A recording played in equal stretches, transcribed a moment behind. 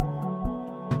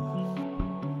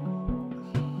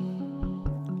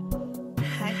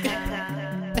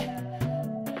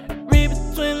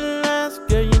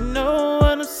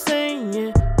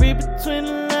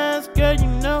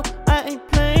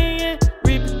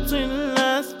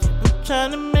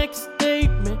trying to make a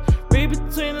statement. Read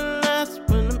between the lines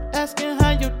when I'm asking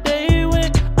how your day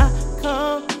went. I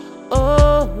come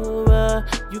over,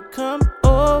 you come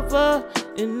over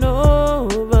and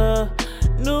over.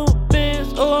 New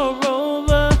Benz or a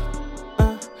Rover.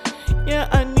 Yeah,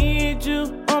 I need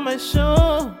you on my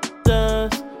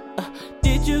shoulders.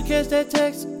 Did you catch that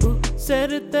text?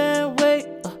 Said it that way.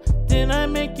 Then I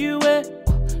make you wet.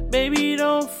 Baby,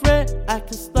 don't fret, I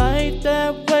can slide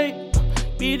that way.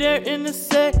 Be there in a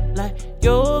sec like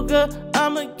yoga.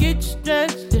 I'ma get you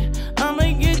stretched, yeah.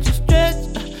 I'ma get you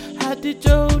stretched. How did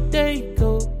your day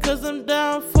go? Cause I'm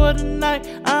down for the night.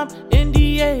 I'm in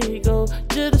Diego,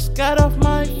 just got off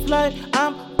my flight.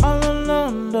 I'm all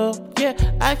alone though, yeah.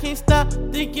 I can't stop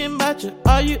thinking about you.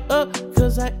 Are you up?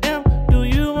 Cause I am. Do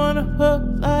you wanna hook?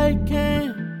 I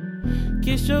can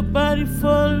kiss your body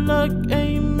for luck,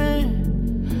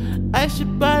 amen. Ice your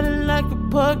body like a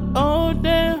puck, oh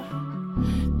damn.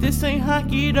 This ain't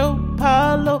hockey though,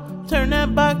 Paulo. Turn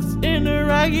that box into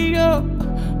Rocky, yo.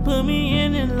 Put me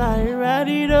in it like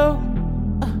Roddy though.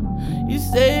 You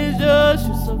say it's yours,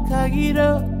 you so cocky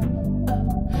though.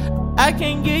 I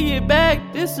can't get you back,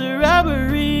 this a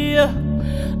robbery.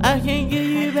 I can't get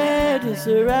you back, this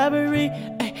a robbery.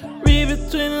 Ay, read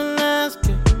between the lines,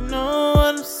 girl, you know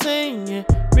what I'm saying. Yeah.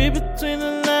 Read between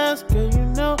the lines, girl, you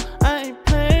know I ain't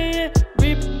playing.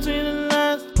 Read between the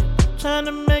lines, trying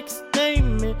to make a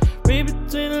statement. Read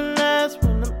between the lines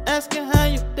when I'm asking how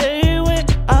your day went.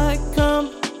 I come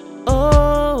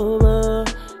over,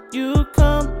 you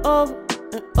come over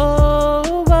and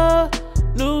over.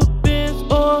 New Benz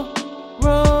or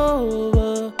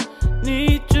Rover.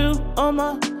 Need you on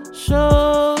my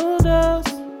shoulders.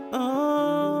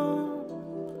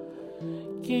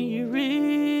 Can you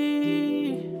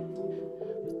read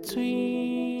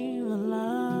between the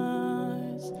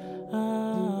lines?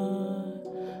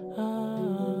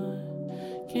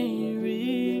 Can you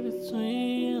read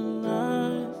between the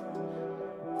lines?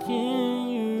 Can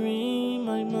you read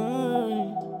my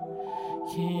mind?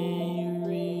 Can you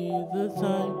read the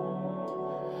time?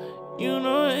 You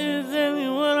know exactly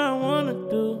what I wanna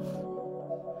do.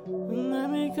 Let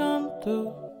me come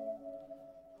through.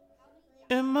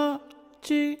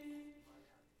 M-O-G